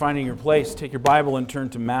Finding your place, take your Bible and turn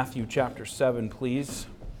to Matthew chapter 7, please.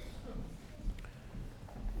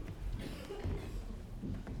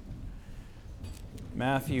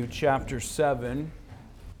 Matthew chapter 7.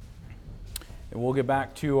 And we'll get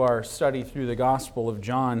back to our study through the Gospel of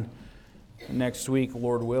John next week,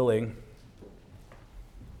 Lord willing.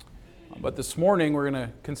 But this morning we're going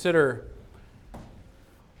to consider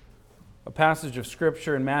a passage of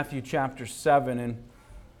Scripture in Matthew chapter 7. And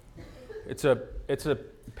it's a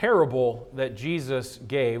parable that Jesus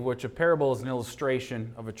gave, which a parable is an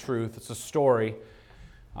illustration of a truth. It's a story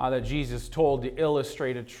that Jesus told to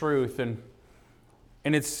illustrate a truth. And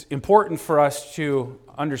it's important for us to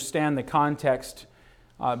understand the context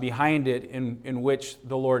behind it in which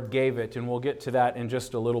the Lord gave it. And we'll get to that in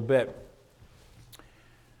just a little bit.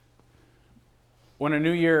 When a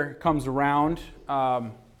new year comes around, a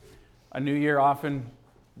new year often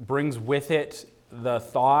brings with it the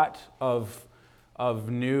thought of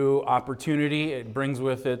new opportunity. It brings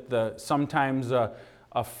with it sometimes a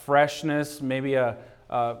freshness, maybe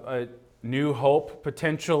a new hope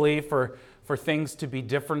potentially for things to be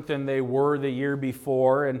different than they were the year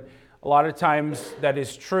before. And a lot of times that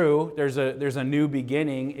is true. There's a new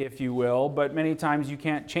beginning, if you will, but many times you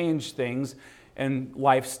can't change things and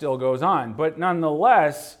life still goes on. But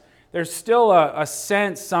nonetheless, there's still a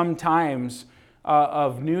sense sometimes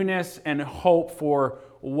of newness and hope for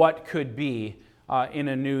what could be in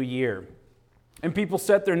a new year. And people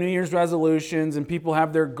set their New Year's resolutions, and people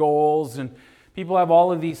have their goals, and people have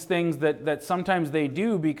all of these things that sometimes they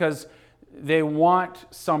do because they want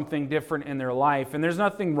something different in their life. And there's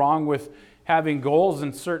nothing wrong with having goals,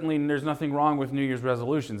 and certainly there's nothing wrong with New Year's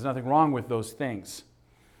resolutions. Nothing wrong with those things.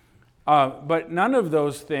 But none of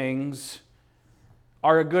those things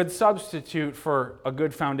are a good substitute for a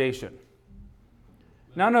good foundation.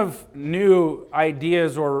 None of new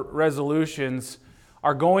ideas or resolutions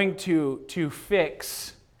are going to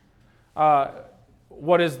fix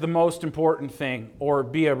what is the most important thing or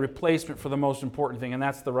be a replacement for the most important thing, and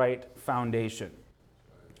that's the right foundation.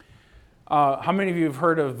 How many of you have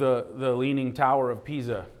heard of the Leaning Tower of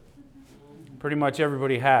Pisa? Pretty much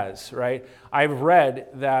everybody has, right? I've read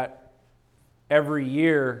that every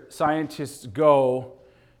year scientists go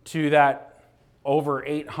to that over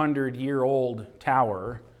 800-year-old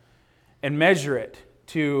tower and measure it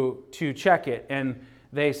to check it. And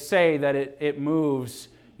they say that it moves,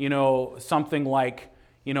 something like,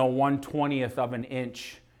 1/20th of an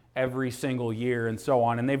inch every single year and so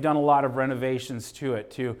on. And they've done a lot of renovations to it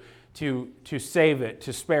to save it,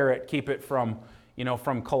 to spare it, keep it from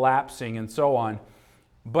collapsing and so on.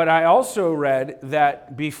 But I also read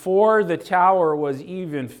that before the tower was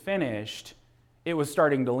even finished, it was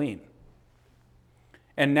starting to lean.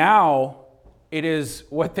 And now it is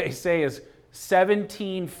what they say is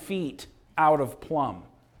 17 feet out of plumb.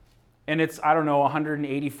 And it's, a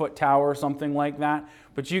 180-foot tower or something like that.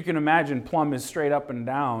 But you can imagine plumb is straight up and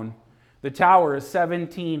down. The tower is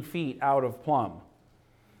 17 feet out of plumb.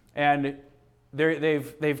 And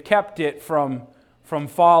they've kept it from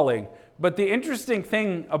falling. But the interesting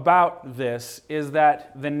thing about this is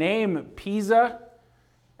that the name Pisa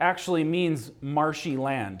actually means marshy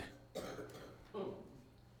land.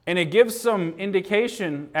 And it gives some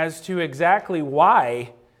indication as to exactly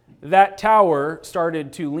why that tower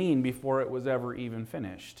started to lean before it was ever even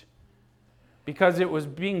finished. Because it was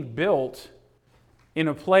being built in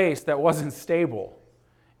a place that wasn't stable.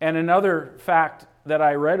 And another fact that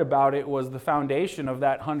I read about it was the foundation of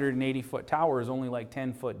that 180-foot tower is only like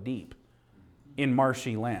 10 foot deep in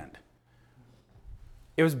marshy land.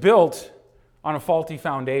 It was built on a faulty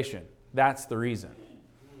foundation. That's the reason.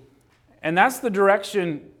 And that's the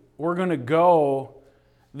direction we're going to go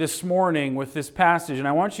this morning with this passage. And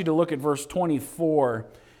I want you to look at verse 24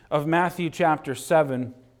 of Matthew chapter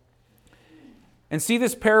 7 and see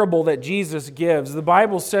this parable that Jesus gives. The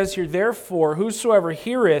Bible says here, "Therefore, whosoever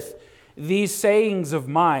heareth these sayings of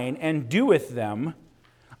mine and doeth them,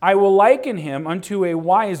 I will liken him unto a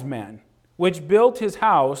wise man, which built his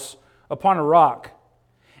house upon a rock.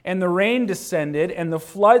 And the rain descended, and the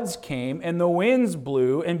floods came, and the winds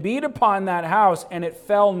blew, and beat upon that house, and it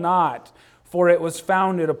fell not, for it was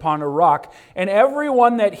founded upon a rock. And every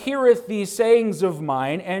one that heareth these sayings of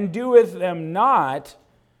mine, and doeth them not,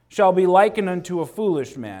 shall be likened unto a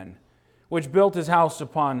foolish man, which built his house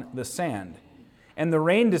upon the sand. And the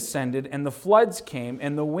rain descended, and the floods came,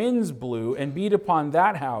 and the winds blew, and beat upon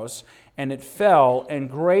that house, and it fell, and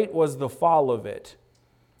great was the fall of it.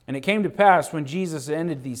 And it came to pass, when Jesus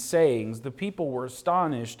ended these sayings, the people were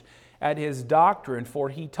astonished at his doctrine, for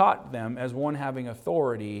he taught them as one having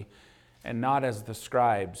authority, and not as the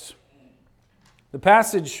scribes." The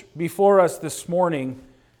passage before us this morning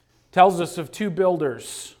tells us of two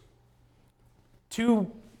builders.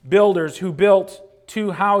 Two builders who built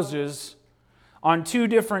two houses on two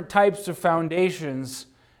different types of foundations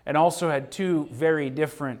and also had two very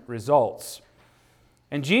different results.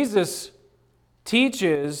 And Jesus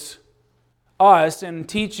teaches us, and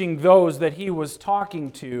teaching those that he was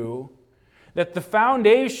talking to, that the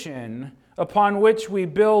foundation upon which we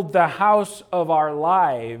build the house of our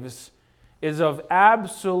lives is of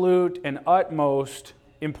absolute and utmost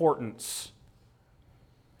importance.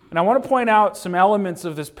 And I want to point out some elements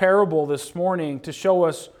of this parable this morning to show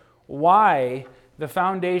us why the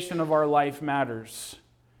foundation of our life matters.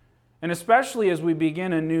 And especially as we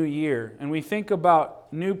begin a new year and we think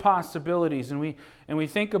about new possibilities and we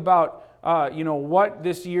think about what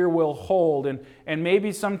this year will hold. And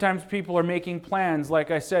maybe sometimes people are making plans, like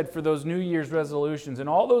I said, for those New Year's resolutions. And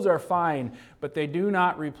all those are fine, but they do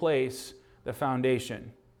not replace the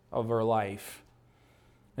foundation of our life.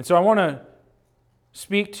 And so I want to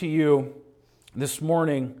speak to you this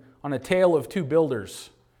morning on a tale of two builders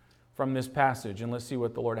from this passage. And let's see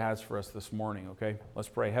what the Lord has for us this morning, okay? Let's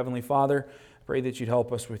pray. Heavenly Father, I pray that you'd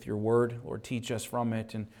help us with your word. Lord, teach us from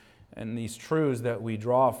it. And these truths that we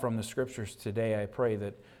draw from the Scriptures today, I pray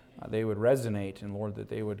that they would resonate, and Lord, that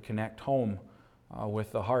they would connect home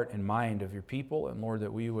with the heart and mind of your people, and Lord,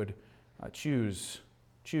 that we would choose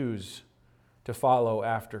to follow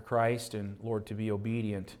after Christ, and Lord, to be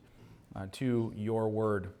obedient to your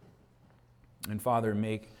word. And Father,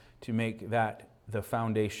 to make that the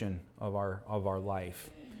foundation of our life.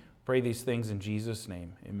 Pray these things in Jesus'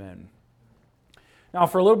 name. Amen. Now,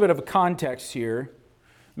 for a little bit of a context here,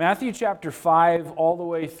 Matthew chapter 5 all the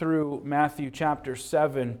way through Matthew chapter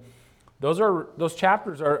 7, those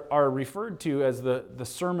chapters are referred to as the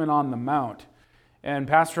Sermon on the Mount. And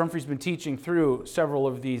Pastor Humphrey's been teaching through several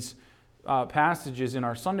of these passages in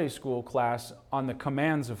our Sunday school class on the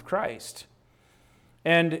commands of Christ.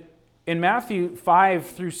 And in Matthew 5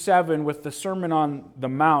 through 7 with the Sermon on the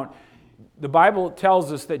Mount, the Bible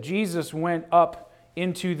tells us that Jesus went up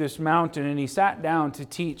into this mountain and he sat down to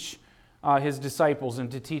teach his disciples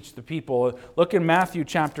and to teach the people. Look in Matthew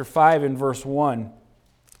chapter 5 and verse 1.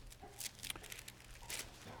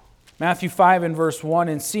 Matthew 5 and verse 1,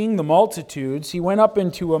 and seeing the multitudes, he went up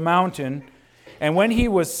into a mountain, and when he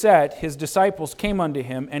was set, his disciples came unto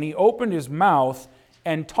him, and he opened his mouth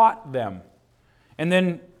and taught them. And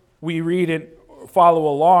then we read and follow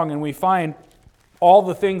along, and we find all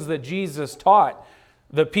the things that Jesus taught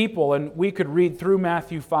the people. And we could read through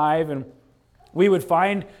Matthew 5, and we would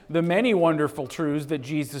find the many wonderful truths that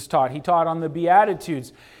Jesus taught. He taught on the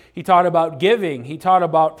Beatitudes. He taught about giving. He taught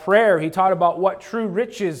about prayer. He taught about what true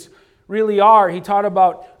riches really are. He taught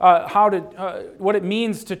about what it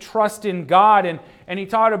means to trust in God. And he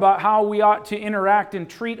taught about how we ought to interact and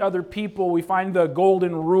treat other people. We find the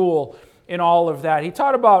golden rule in all of that. He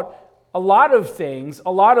taught about a lot of things,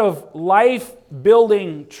 a lot of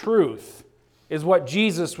life-building truth is what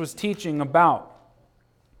Jesus was teaching about.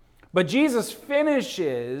 But Jesus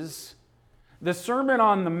finishes the Sermon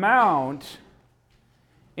on the Mount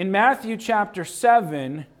in Matthew chapter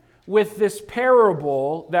 7 with this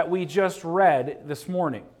parable that we just read this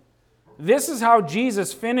morning. This is how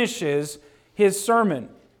Jesus finishes his sermon.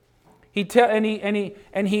 He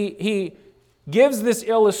gives this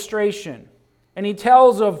illustration, and he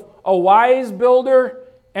tells of a wise builder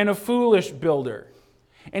and a foolish builder.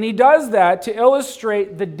 And he does that to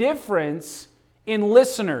illustrate the difference in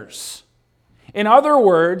listeners. In other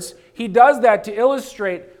words, he does that to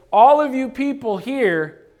illustrate all of you people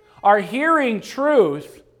here are hearing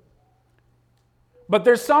truth, but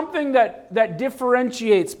there's something that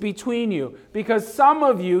differentiates between you, because some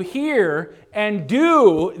of you hear and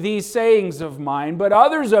do these sayings of mine, but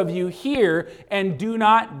others of you hear and do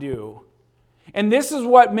not do. And this is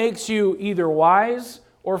what makes you either wise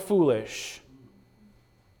or foolish.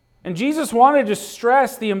 And Jesus wanted to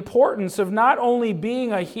stress the importance of not only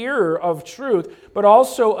being a hearer of truth, but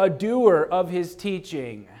also a doer of his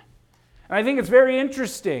teaching. And I think it's very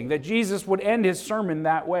interesting that Jesus would end his sermon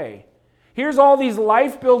that way. Here's all these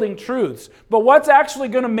life-building truths, but what's actually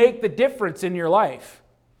going to make the difference in your life?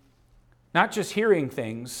 Not just hearing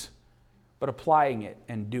things, but applying it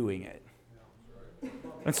and doing it.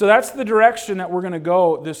 And so that's the direction that we're going to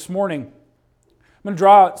go this morning. I'm going to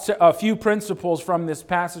draw a few principles from this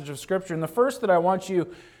passage of Scripture. And the first that I want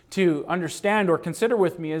you to understand or consider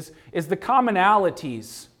with me is the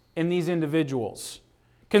commonalities in these individuals.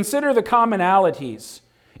 Consider the commonalities.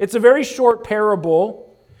 It's a very short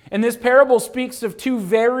parable, and this parable speaks of two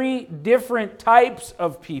very different types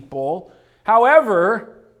of people.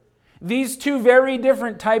 However, these two very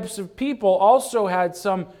different types of people also had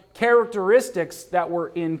some characteristics that were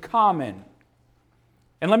in common.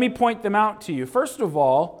 And let me point them out to you. First of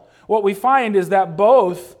all, what we find is that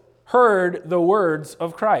both heard the words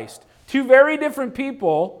of Christ. Two very different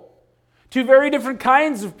people, two very different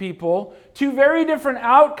kinds of people, two very different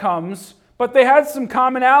outcomes, but they had some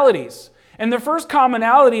commonalities. And the first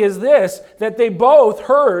commonality is this, that they both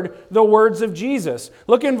heard the words of Jesus.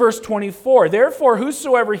 Look in verse 24. Therefore,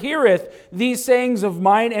 whosoever heareth these sayings of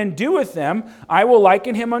mine and doeth them, I will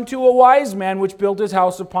liken him unto a wise man which built his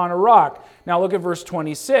house upon a rock. Now look at verse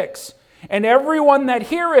 26. And everyone that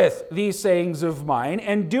heareth these sayings of mine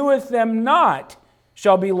and doeth them not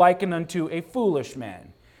shall be likened unto a foolish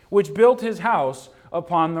man, which built his house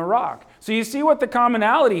upon the rock. So you see what the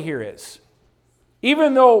commonality here is.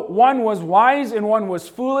 Even though one was wise and one was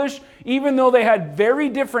foolish, even though they had very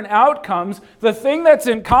different outcomes, the thing that's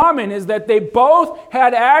in common is that they both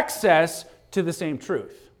had access to the same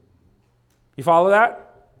truth. You follow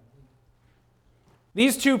that?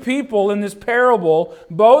 These two people in this parable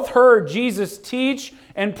both heard Jesus teach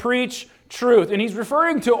and preach truth. And he's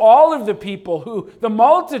referring to all of the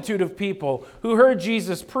multitude of people who heard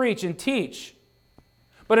Jesus preach and teach.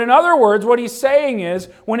 But in other words, what he's saying is,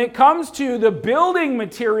 when it comes to the building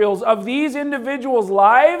materials of these individuals'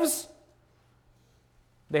 lives,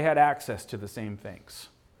 they had access to the same things.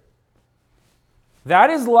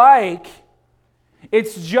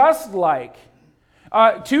 It's just like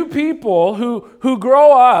two people who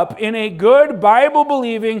grow up in a good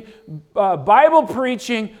Bible-believing,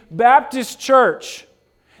 Bible-preaching Baptist church.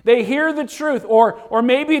 They hear the truth, or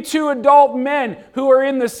maybe two adult men who are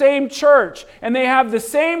in the same church, and they have the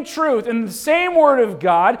same truth and the same Word of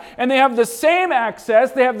God, and they have the same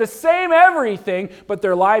access, they have the same everything, but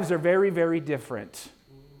their lives are very, very different.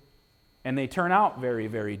 And they turn out very,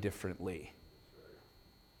 very differently.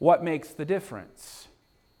 What makes the difference?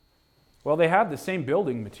 Well, they had the same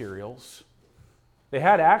building materials. They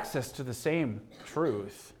had access to the same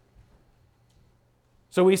truth.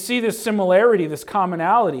 So we see this similarity, this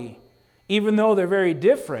commonality. Even though they're very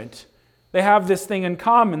different, they have this thing in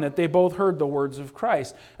common, that they both heard the words of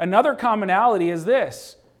Christ. Another commonality is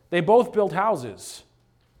this: they both built houses.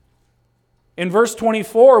 In verse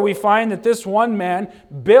 24, we find that this one man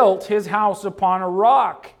built his house upon a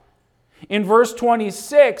rock. In verse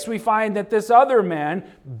 26, we find that this other man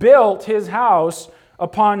built his house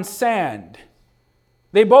upon sand.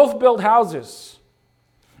 They both built houses.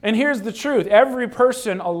 And here's the truth: every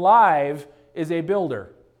person alive is a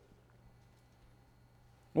builder.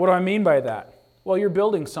 What do I mean by that? Well, you're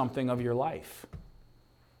building something of your life.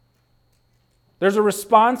 There's a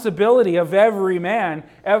responsibility of every man,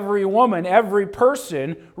 every woman, every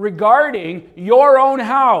person regarding your own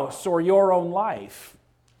house or your own life.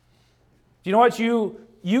 Do you know what?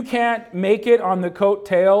 You can't make it on the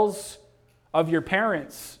coattails of your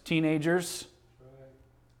parents, teenagers.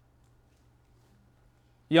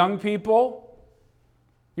 Young people,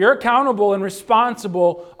 you're accountable and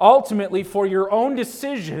responsible ultimately for your own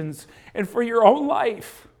decisions and for your own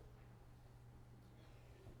life.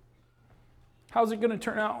 How's it going to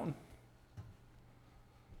turn out?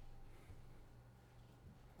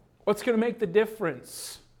 What's going to make the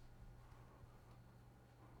difference?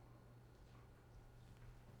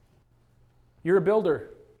 You're a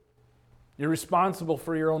builder. You're responsible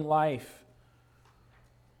for your own life.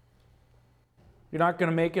 You're not going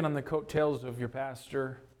to make it on the coattails of your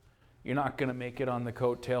pastor. You're not going to make it on the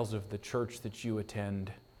coattails of the church that you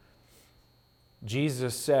attend.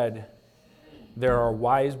 Jesus said, there are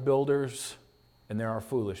wise builders and there are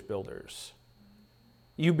foolish builders.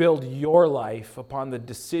 You build your life upon the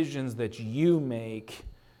decisions that you make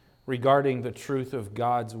regarding the truth of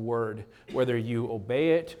God's Word, whether you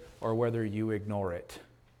obey it or whether you ignore it.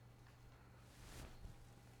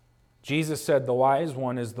 Jesus said the wise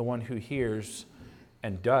one is the one who hears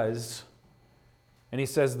and does. And he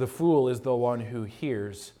says the fool is the one who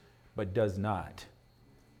hears but does not.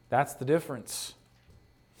 That's the difference.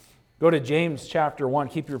 Go to James chapter 1.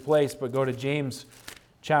 Keep your place, but go to James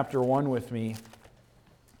chapter 1 with me.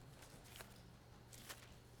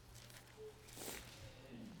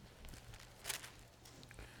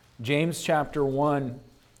 James chapter 1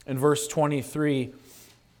 and verse 23.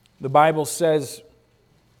 The Bible says,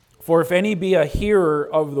 "For if any be a hearer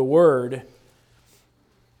of the word,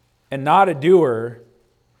 and not a doer,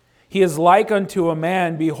 he is like unto a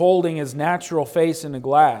man beholding his natural face in a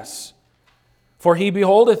glass. For he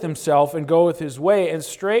beholdeth himself, and goeth his way, and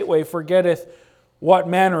straightway forgetteth what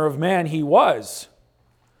manner of man he was.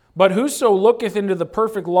 But whoso looketh into the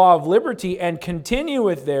perfect law of liberty, and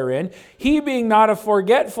continueth therein, he being not a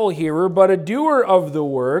forgetful hearer, but a doer of the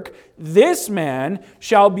work, this man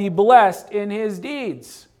shall be blessed in his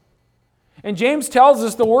deeds." And James tells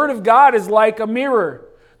us the Word of God is like a mirror.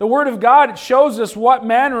 The Word of God shows us what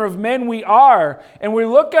manner of men we are. And we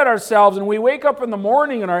look at ourselves and we wake up in the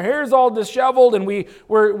morning and our hair's all disheveled and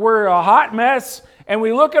we're a hot mess. And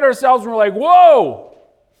we look at ourselves and we're like, whoa,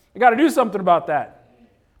 I got to do something about that.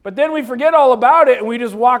 But then we forget all about it and we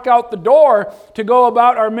just walk out the door to go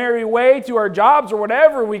about our merry way to our jobs or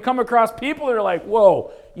whatever. We come across people that are like,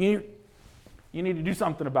 whoa, you need to do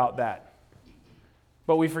something about that.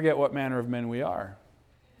 But we forget what manner of men we are.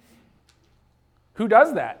 Who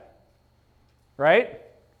does that? Right?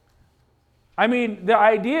 I mean, the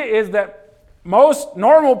idea is that most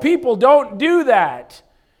normal people don't do that.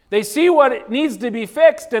 They see what it needs to be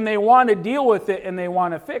fixed and they want to deal with it and they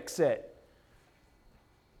want to fix it.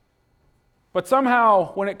 But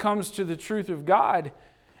somehow, when it comes to the truth of God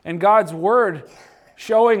and God's Word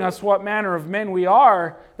showing us what manner of men we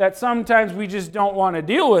are, that sometimes we just don't want to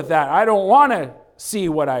deal with that. I don't want to see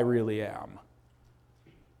what I really am.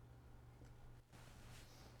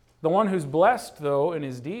 The one who's blessed, though, in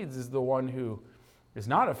his deeds is the one who is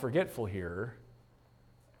not a forgetful hearer.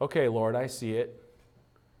 Okay, Lord, I see it.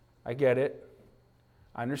 I get it.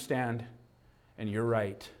 I understand. And you're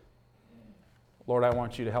right. Lord, I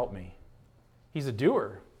want you to help me. He's a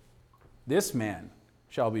doer. This man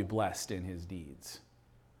shall be blessed in his deeds.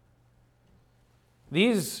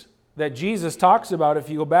 These that Jesus talks about, if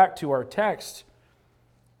you go back to our text,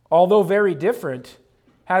 although very different,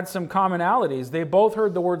 had some commonalities. They both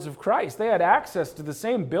heard the words of Christ. They had access to the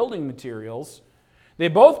same building materials. They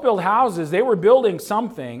both built houses. They were building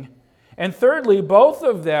something. And thirdly, both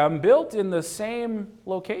of them built in the same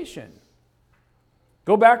location.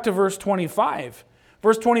 Go back to verse 25.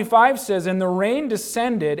 Verse 25 says, "And the rain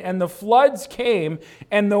descended, and the floods came,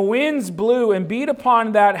 and the winds blew and beat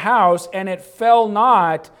upon that house, and it fell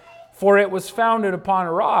not, for it was founded upon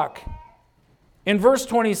a rock." In verse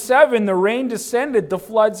 27, the rain descended, the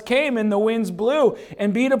floods came, and the winds blew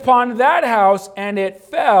and beat upon that house, and it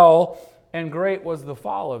fell, and great was the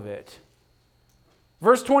fall of it.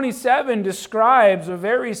 Verse 27 describes a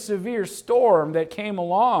very severe storm that came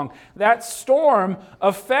along. That storm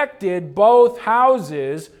affected both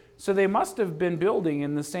houses, so they must have been building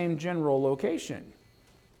in the same general location.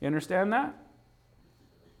 You understand that?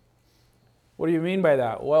 What do you mean by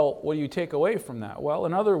that? Well, what do you take away from that? Well,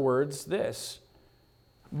 in other words, this.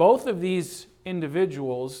 Both of these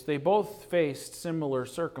individuals, they both faced similar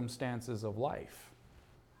circumstances of life.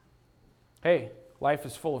 Hey, life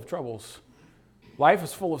is full of troubles. Life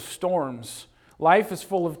is full of storms. Life is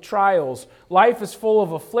full of trials. Life is full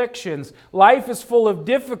of afflictions. Life is full of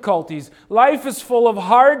difficulties. Life is full of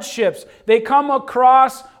hardships. They come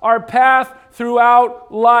across our path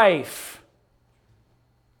throughout life.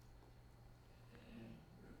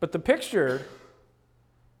 But the picture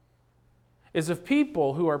is of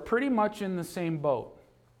people who are pretty much in the same boat.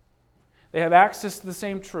 They have access to the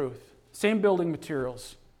same truth, same building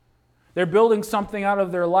materials. They're building something out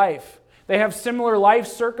of their life. They have similar life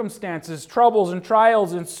circumstances, troubles and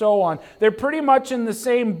trials and so on. They're pretty much in the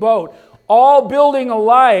same boat. All building a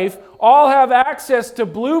life, all have access to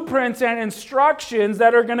blueprints and instructions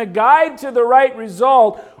that are going to guide to the right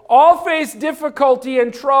result. All face difficulty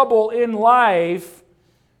and trouble in life.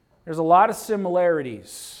 There's a lot of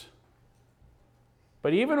similarities.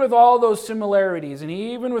 But even with all those similarities and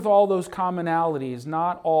even with all those commonalities,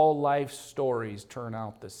 not all life stories turn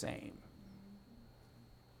out the same.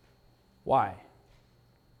 Why?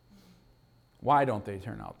 Why don't they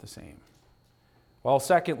turn out the same? Well,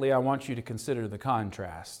 secondly, I want you to consider the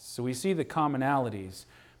contrasts. So we see the commonalities,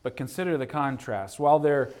 but consider the contrasts. While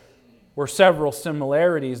there were several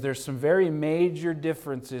similarities, there's some very major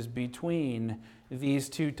differences between these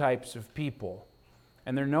two types of people.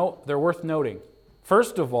 And they're worth noting.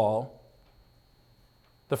 First of all,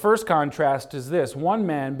 the first contrast is this. One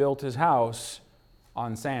man built his house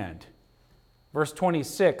on sand. Verse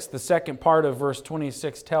 26, the second part of verse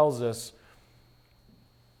 26 tells us,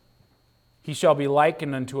 "He shall be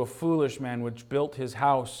likened unto a foolish man which built his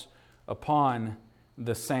house upon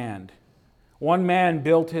the sand." One man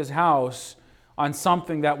built his house on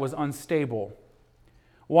something that was unstable.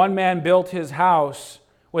 One man built his house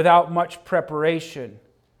without much preparation.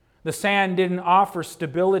 The sand didn't offer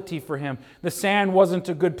stability for him. The sand wasn't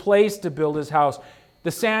a good place to build his house.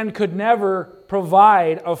 The sand could never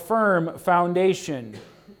provide a firm foundation.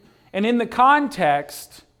 And in the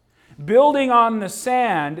context, building on the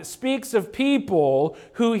sand speaks of people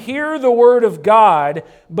who hear the word of God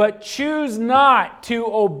but choose not to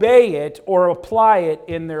obey it or apply it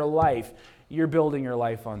in their life. You're building your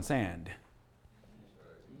life on sand.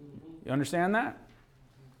 You understand that?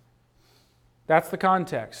 That's the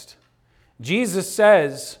context. Jesus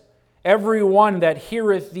says Every one that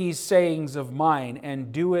heareth these sayings of mine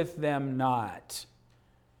and doeth them not,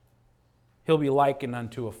 he'll be likened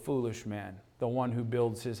unto a foolish man, the one who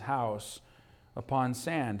builds his house upon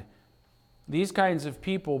sand. These kinds of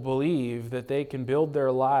people believe that they can build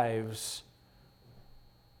their lives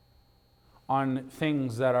on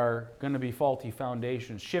things that are going to be faulty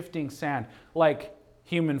foundations, shifting sand, like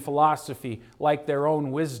human philosophy, like their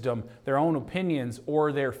own wisdom, their own opinions,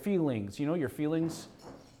 or their feelings. You know, your feelings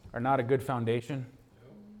are not a good foundation.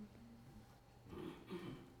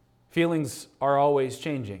 Feelings are always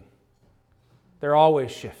changing. They're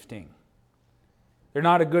always shifting. They're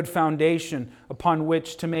not a good foundation upon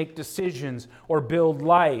which to make decisions or build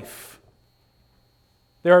life.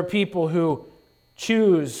 There are people who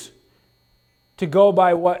choose to go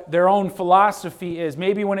by what their own philosophy is.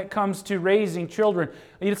 Maybe when it comes to raising children.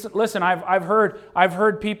 Listen, I've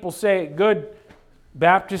heard people say, good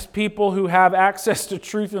Baptist people who have access to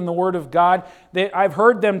truth in the Word of God, I've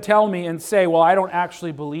heard them tell me and say, well, I don't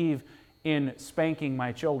actually believe in spanking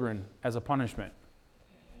my children as a punishment.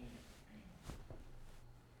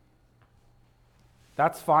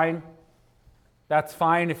 That's fine. That's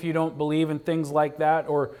fine if you don't believe in things like that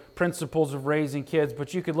or principles of raising kids,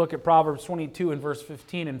 but you could look at Proverbs 22 and verse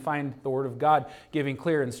 15 and find the Word of God giving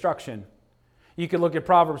clear instruction. You could look at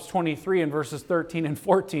Proverbs 23 and verses 13 and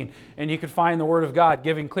 14, and you could find the Word of God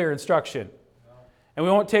giving clear instruction. And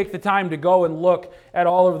we won't take the time to go and look at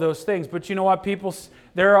all of those things, but you know what, people?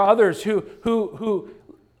 There are others who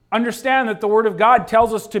understand that the Word of God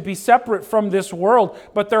tells us to be separate from this world,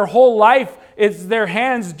 but their whole life is their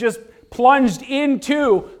hands just plunged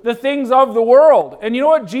into the things of the world. And you know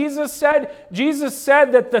what Jesus said? Jesus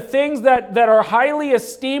said that the things that are highly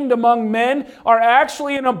esteemed among men are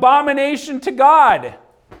actually an abomination to God.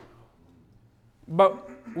 But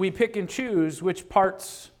we pick and choose which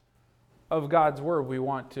parts of God's Word we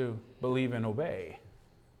want to believe and obey.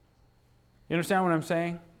 You understand what I'm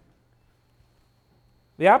saying?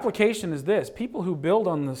 The application is this: people who build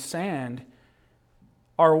on the sand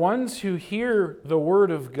are ones who hear the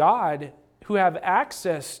Word of God, who have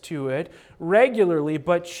access to it regularly,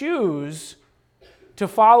 but choose to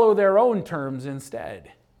follow their own terms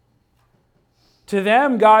instead. To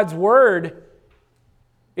them, God's Word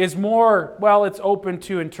is more, well, it's open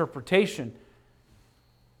to interpretation.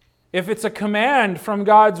 If it's a command from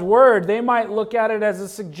God's Word, they might look at it as a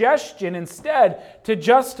suggestion instead to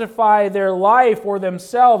justify their life or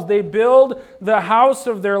themselves. They build the house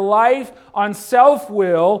of their life on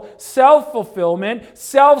self-will, self-fulfillment,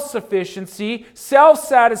 self-sufficiency,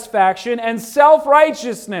 self-satisfaction, and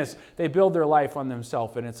self-righteousness. They build their life on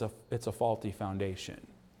themselves, and it's a faulty foundation.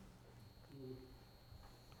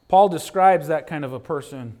 Paul describes that kind of a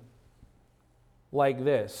person like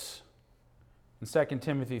this. In 2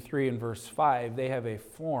 Timothy 3 and verse 5, they have a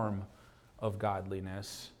form of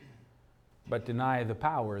godliness, but deny the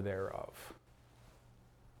power thereof.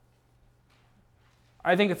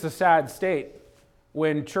 I think it's a sad state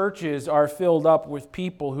when churches are filled up with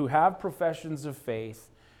people who have professions of faith,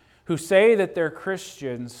 who say that they're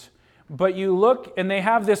Christians, but you look and they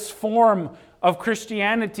have this form of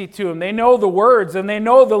Christianity to them. They know the words and they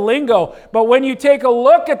know the lingo. But when you take a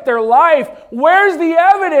look at their life, where's the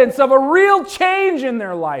evidence of a real change in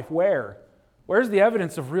their life? Where? Where's the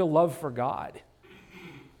evidence of real love for God?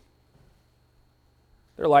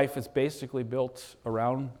 Their life is basically built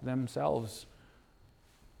around themselves.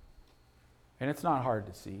 And it's not hard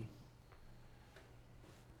to see.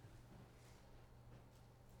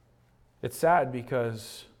 It's sad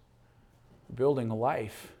because we're building a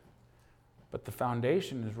life, but the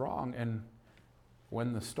foundation is wrong, and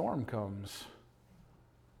when the storm comes,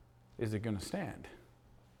 is it going to stand?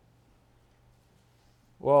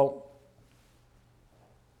 Well,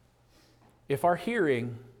 if our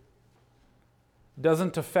hearing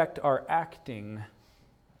doesn't affect our acting,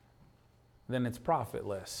 then it's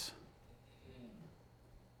profitless.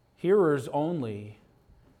 Hearers only,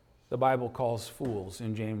 the Bible calls fools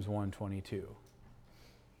in James 1:22.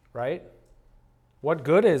 Right? What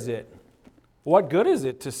good is it? What good is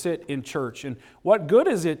it to sit in church? And what good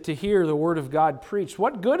is it to hear the Word of God preached?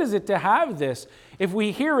 What good is it to have this if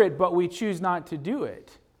we hear it but we choose not to do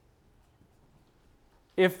it?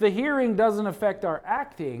 If the hearing doesn't affect our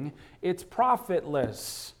acting, it's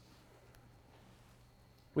profitless.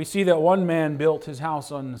 We see that one man built his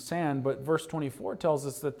house on the sand, but verse 24 tells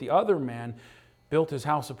us that the other man built his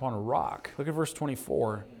house upon a rock. Look at verse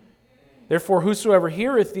 24. Therefore, whosoever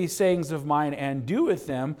heareth these sayings of mine and doeth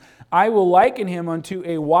them, I will liken him unto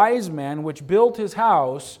a wise man which built his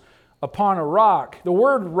house upon a rock. The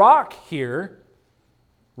word rock here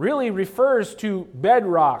really refers to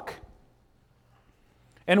bedrock.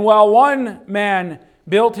 And while one man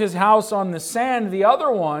built his house on the sand, the other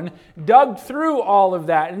one dug through all of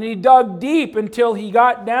that. And he dug deep until he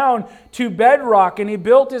got down to bedrock, and he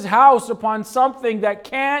built his house upon something that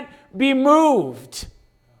can't be moved.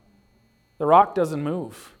 The rock doesn't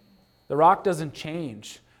move. The rock doesn't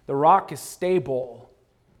change. The rock is stable.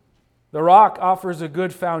 The rock offers a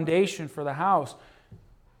good foundation for the house.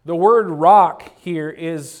 The word rock here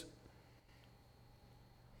is,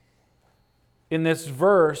 in this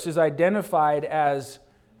verse, is identified as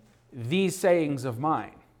these sayings of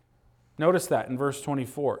mine. Notice that in verse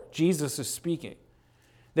 24. Jesus is speaking.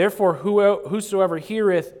 Therefore, whosoever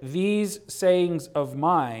heareth these sayings of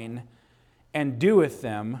mine and doeth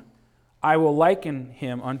them, I will liken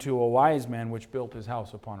him unto a wise man which built his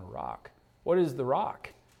house upon a rock. What is the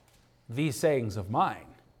rock? These sayings of mine.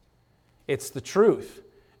 It's the truth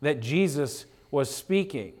that Jesus was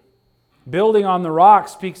speaking. Building on the rock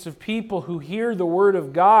speaks of people who hear the Word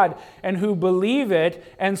of God and who believe it,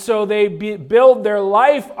 and so they build their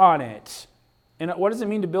life on it. And what does it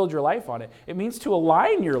mean to build your life on it? It means to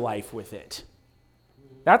align your life with it.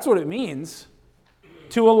 That's what it means.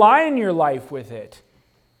 To align your life with it.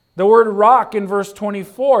 The word rock in verse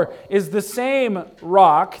 24 is the same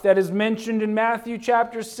rock that is mentioned in Matthew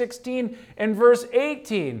chapter 16 and verse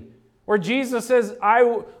 18, where Jesus says, I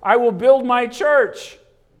will build my church.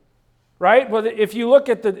 Right? But if you look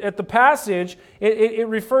at the passage, it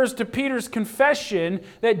refers to Peter's confession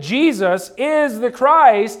that Jesus is the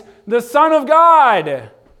Christ, the Son of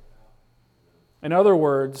God. In other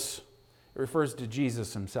words, it refers to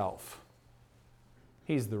Jesus himself.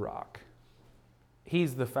 He's the rock.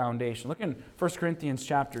 He's the foundation. Look in 1 Corinthians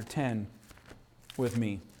chapter 10 with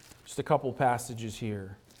me. Just a couple passages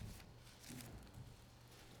here.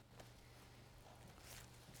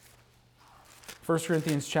 1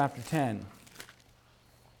 Corinthians chapter 10,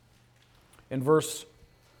 in verse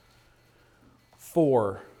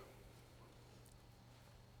 4.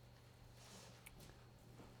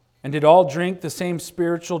 And did all drink the same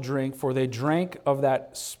spiritual drink, for they drank of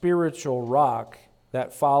that spiritual rock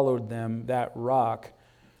that followed them. That rock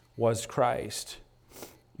was Christ.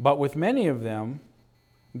 But with many of them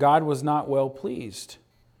God was not well pleased,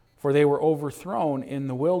 for they were overthrown in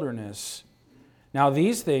the wilderness. Now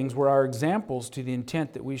these things were our examples, to the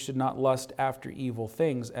intent that we should not lust after evil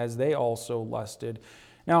things, as they also lusted.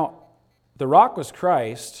 Now, the rock was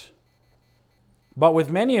Christ, but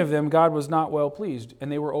with many of them God was not well pleased,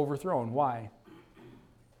 and they were overthrown. Why?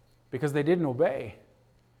 Because they didn't obey.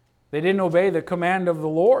 They didn't obey the command of the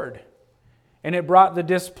Lord, and it brought the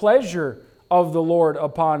displeasure of the Lord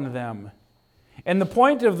upon them. And the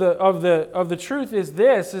point of the truth is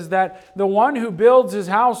this, is that the one who builds his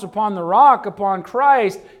house upon the rock, upon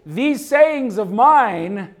Christ, these sayings of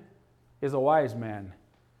mine, is a wise man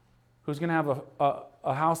who's going to have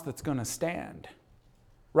a house that's going to stand.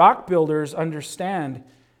 Rock builders understand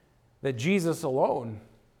that Jesus alone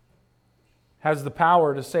has the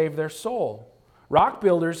power to save their soul. Rock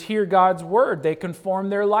builders hear God's word. They conform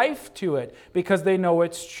their life to it because they know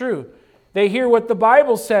it's true. They hear what the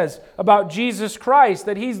Bible says about Jesus Christ,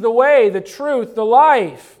 that He's the way, the truth, the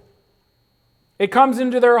life. It comes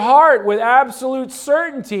into their heart with absolute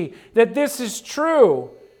certainty that this is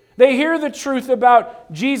true. They hear the truth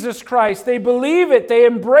about Jesus Christ. They believe it. They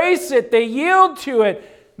embrace it. They yield to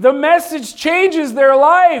it. The message changes their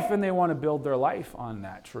life, and they want to build their life on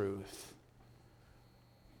that truth.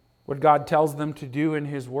 What God tells them to do in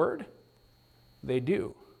His Word, they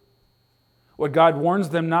do. What God warns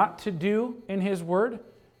them not to do in His Word,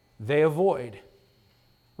 they avoid.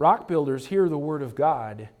 Rock builders hear the Word of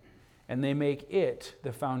God and they make it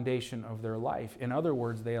the foundation of their life. In other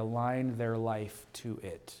words, they align their life to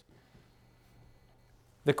it.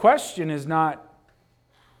 The question is not,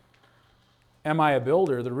 am I a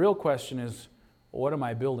builder? The real question is, what am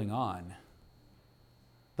I building on?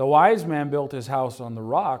 The wise man built his house on the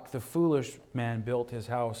rock. The foolish man built his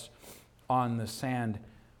house on the sand.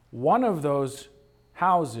 One of those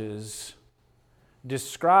houses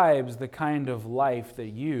describes the kind of life that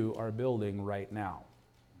you are building right now.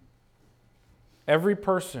 Every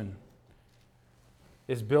person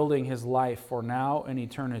is building his life for now and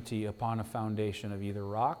eternity upon a foundation of either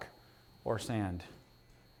rock or sand.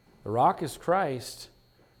 The rock is Christ.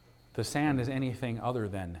 The sand is anything other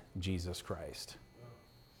than Jesus Christ.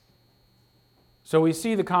 So we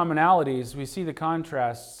see the commonalities, we see the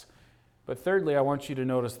contrasts. But thirdly, I want you to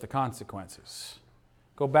notice the consequences.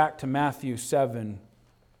 Go back to Matthew 7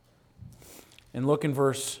 and look in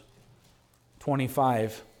verse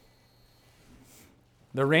 25.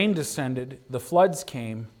 The rain descended, the floods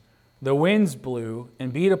came, the winds blew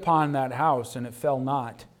and beat upon that house, and it fell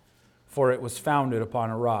not, for it was founded upon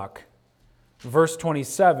a rock. Verse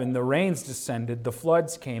 27, the rains descended, the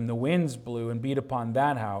floods came, the winds blew and beat upon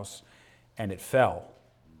that house, and it fell,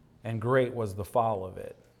 and great was the fall of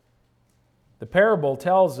it. The parable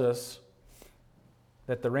tells us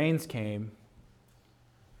that the rains came,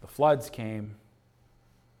 the floods came,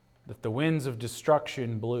 that the winds of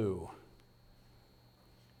destruction blew.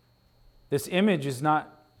 This image is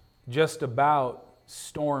not just about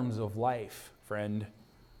storms of life, friend.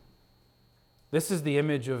 This is the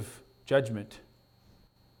image of judgment.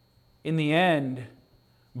 In the end,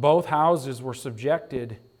 both houses were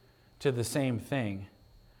subjected to the same thing.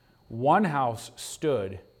 One house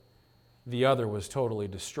stood, the other was totally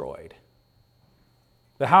destroyed.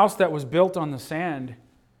 The house that was built on the sand,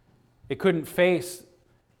 it couldn't face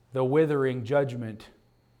the withering judgment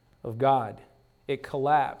of God. It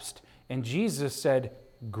collapsed. And Jesus said,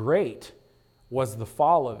 great was the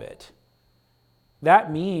fall of it.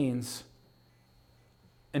 That means,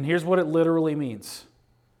 and here's what it literally means,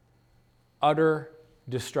 utter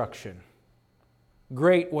destruction.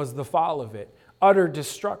 Great was the fall of it. Utter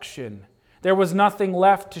destruction. There was nothing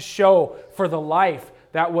left to show for the life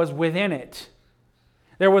that was within it.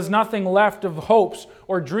 There was nothing left of hopes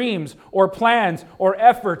or dreams or plans or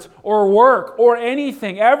efforts or work or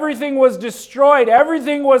anything. Everything was destroyed.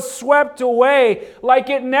 Everything was swept away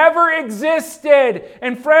like it never existed.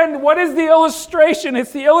 And friend, what is the illustration?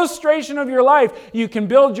 It's the illustration of your life. You can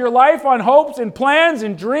build your life on hopes and plans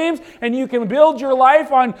and dreams, and you can build your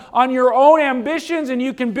life on your own ambitions, and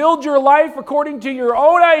you can build your life according to your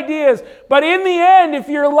own ideas. But in the end, if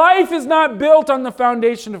your life is not built on the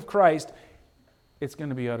foundation of Christ, it's going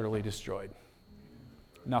to be utterly destroyed.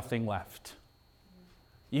 Nothing left.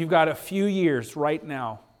 You've got a few years right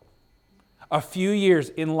now. A few years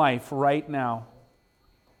in life right now.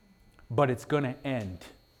 But it's going to end.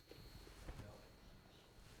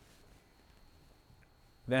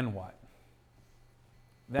 Then what?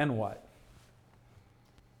 Then what?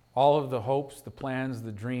 All of the hopes, the plans,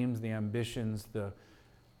 the dreams, the ambitions, the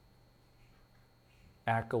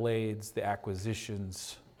accolades, the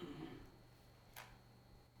acquisitions,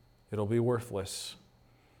 it'll be worthless.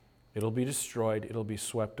 It'll be destroyed. It'll be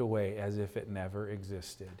swept away as if it never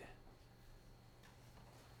existed.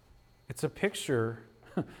 It's a picture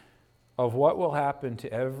of what will happen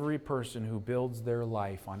to every person who builds their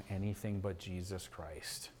life on anything but Jesus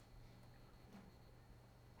Christ.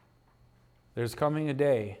 There's coming a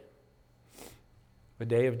day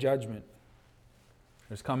of judgment.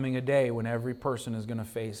 There's coming a day when every person is going to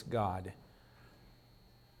face God.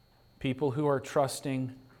 People who are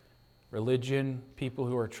trusting religion, people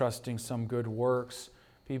who are trusting some good works,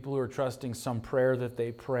 people who are trusting some prayer that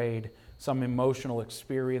they prayed, some emotional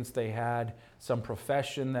experience they had, some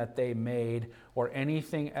profession that they made, or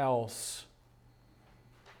anything else,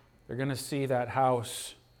 they're going to see that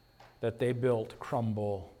house that they built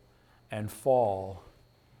crumble and fall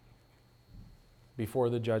before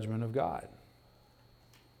the judgment of God.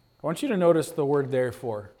 I want you to notice the word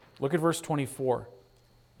therefore. Look at verse 24.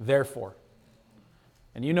 Therefore.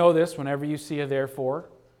 And you know this, whenever you see a therefore,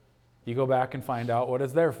 you go back and find out what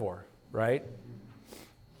it's there for, right?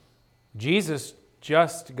 Jesus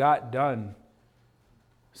just got done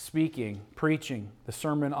speaking, preaching the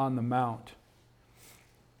Sermon on the Mount.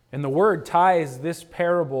 And the word ties this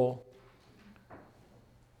parable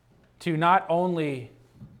to not only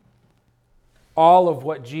all of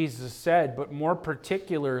what Jesus said, but more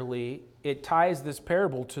particularly, it ties this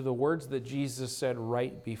parable to the words that Jesus said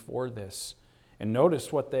right before this. And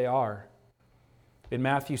notice what they are. In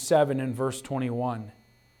Matthew 7 and verse 21,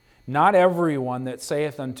 not everyone that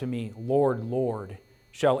saith unto me, Lord, Lord,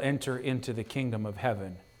 shall enter into the kingdom of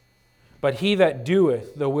heaven, but he that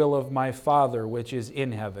doeth the will of my Father which is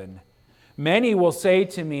in heaven. Many will say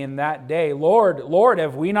to me in that day, Lord, Lord,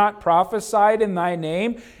 have we not prophesied in thy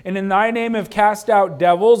name, and in thy name have cast out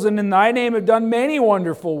devils, and in thy name have done many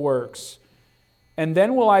wonderful works? And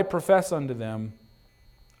then will I profess unto them,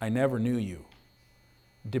 I never knew you.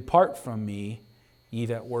 Depart from me, ye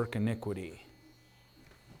that work iniquity.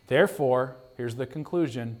 Therefore, here's the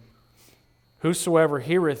conclusion, whosoever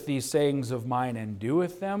heareth these sayings of mine and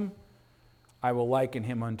doeth them, I will liken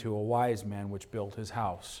him unto a wise man which built his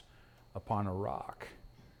house upon a rock.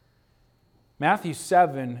 Matthew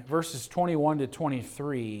 7, verses 21 to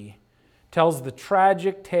 23, tells the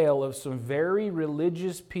tragic tale of some very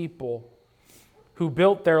religious people who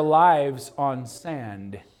built their lives on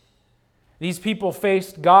sand. These people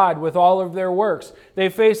faced God with all of their works. They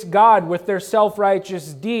faced God with their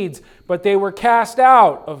self-righteous deeds, but they were cast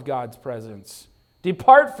out of God's presence.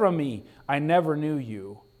 Depart from me, I never knew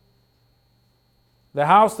you. The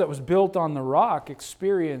house that was built on the rock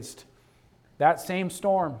experienced that same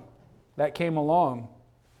storm that came along,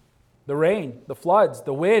 the rain, the floods,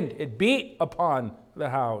 the wind, it beat upon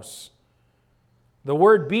the house. The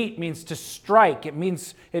word beat means to strike. It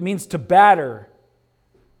means to batter.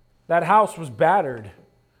 That house was battered,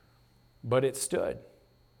 but it stood.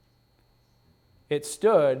 It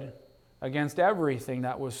stood against everything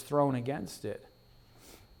that was thrown against it.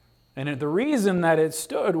 And the reason that it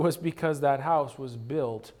stood was because that house was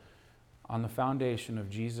built on the foundation of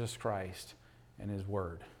Jesus Christ and His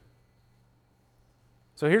Word.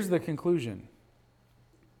 So here's the conclusion.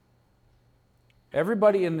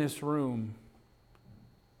 Everybody in this room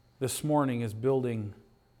this morning is building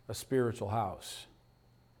a spiritual house.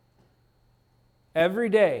 Every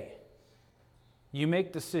day you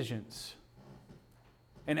make decisions.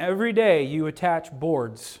 And every day you attach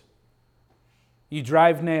boards. You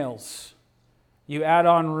drive nails. You add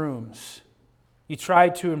on rooms. You try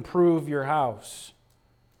to improve your house.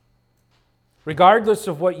 Regardless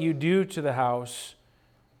of what you do to the house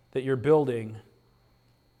that you're building,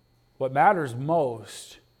 what matters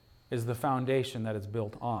most is the foundation that it's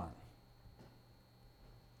built on.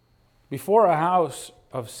 Before a house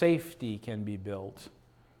of safety can be built,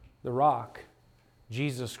 the rock,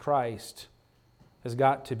 Jesus Christ, has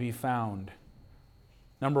got to be found.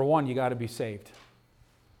 Number one, you got to be saved.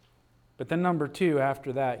 But then number two,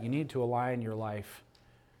 after that, you need to align your life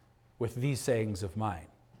with these sayings of mine,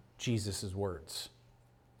 Jesus' words.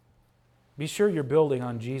 Be sure you're building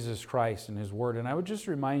on Jesus Christ and His Word. And I would just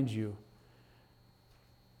remind you,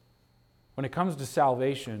 when it comes to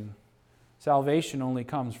salvation, salvation only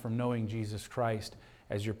comes from knowing Jesus Christ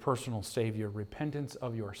as your personal Savior, repentance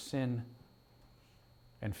of your sin,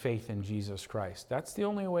 and faith in Jesus Christ. That's the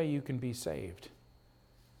only way you can be saved.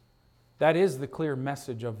 That is the clear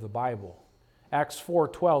message of the Bible. Acts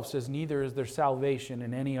 4:12 says, "Neither is there salvation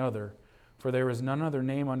in any other, for there is none other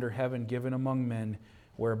name under heaven given among men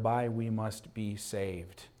whereby we must be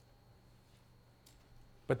saved."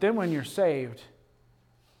 But then when you're saved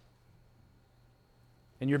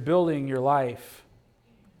and you're building your life,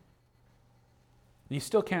 you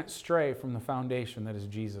still can't stray from the foundation that is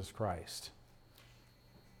Jesus Christ.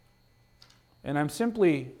 And I'm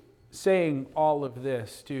simply saying all of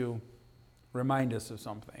this to remind us of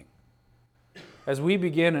something. As we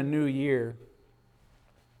begin a new year,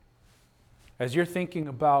 as you're thinking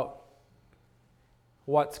about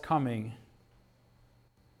what's coming,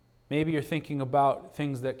 maybe you're thinking about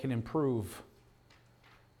things that can improve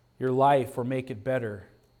your life or make it better.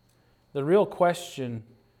 The real question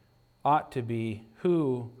ought to be,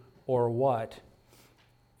 who or what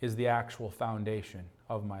is the actual foundation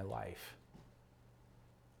of my life?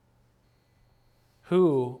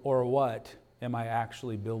 Who or what am I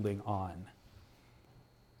actually building on?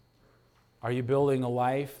 Are you building a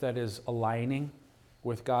life that is aligning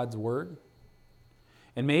with God's Word?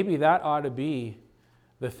 And maybe that ought to be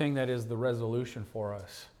the thing that is the resolution for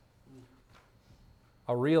us.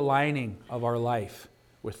 A realigning of our life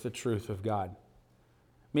with the truth of God.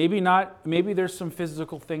 Maybe there's some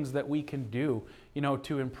physical things that we can do,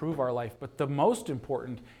 to improve our life. But the most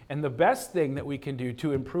important and the best thing that we can do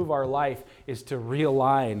to improve our life is to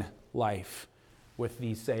realign life with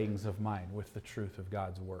these sayings of mine, with the truth of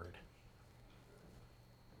God's Word.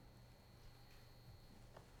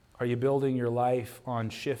 Are you building your life on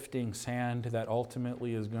shifting sand that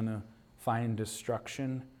ultimately is going to find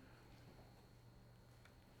destruction?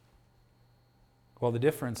 Well, the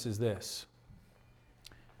difference is this.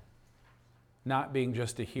 Not being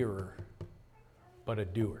just a hearer, but a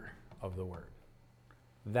doer of the Word.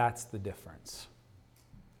 That's the difference.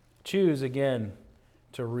 Choose again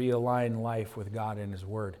to realign life with God and His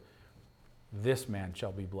Word. This man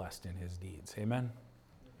shall be blessed in his deeds. Amen?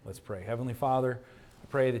 Let's pray. Heavenly Father, I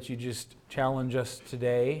pray that you just challenge us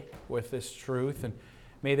today with this truth, and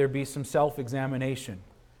may there be some self-examination.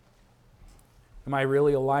 Am I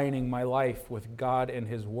really aligning my life with God and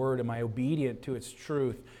His Word? Am I obedient to its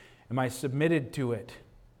truth? Am I submitted to it?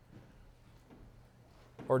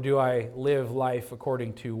 Or do I live life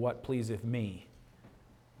according to what pleaseth me?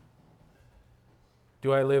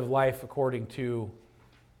 Do I live life according to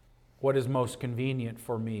what is most convenient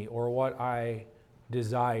for me or what I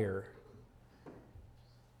desire?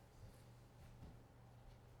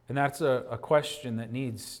 And that's a question that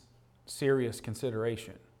needs serious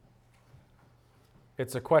consideration.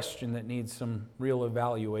 It's a question that needs some real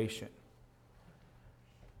evaluation.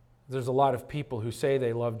 There's a lot of people who say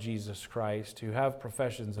they love Jesus Christ, who have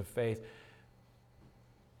professions of faith.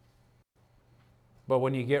 But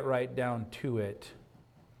when you get right down to it,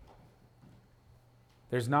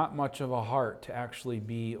 there's not much of a heart to actually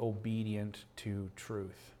be obedient to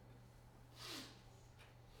truth.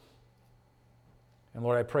 And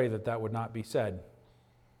Lord, I pray that that would not be said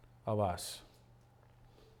of us.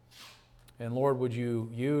 And Lord, would you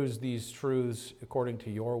use these truths according to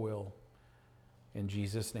your will? In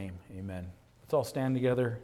Jesus' name, amen. Let's all stand together.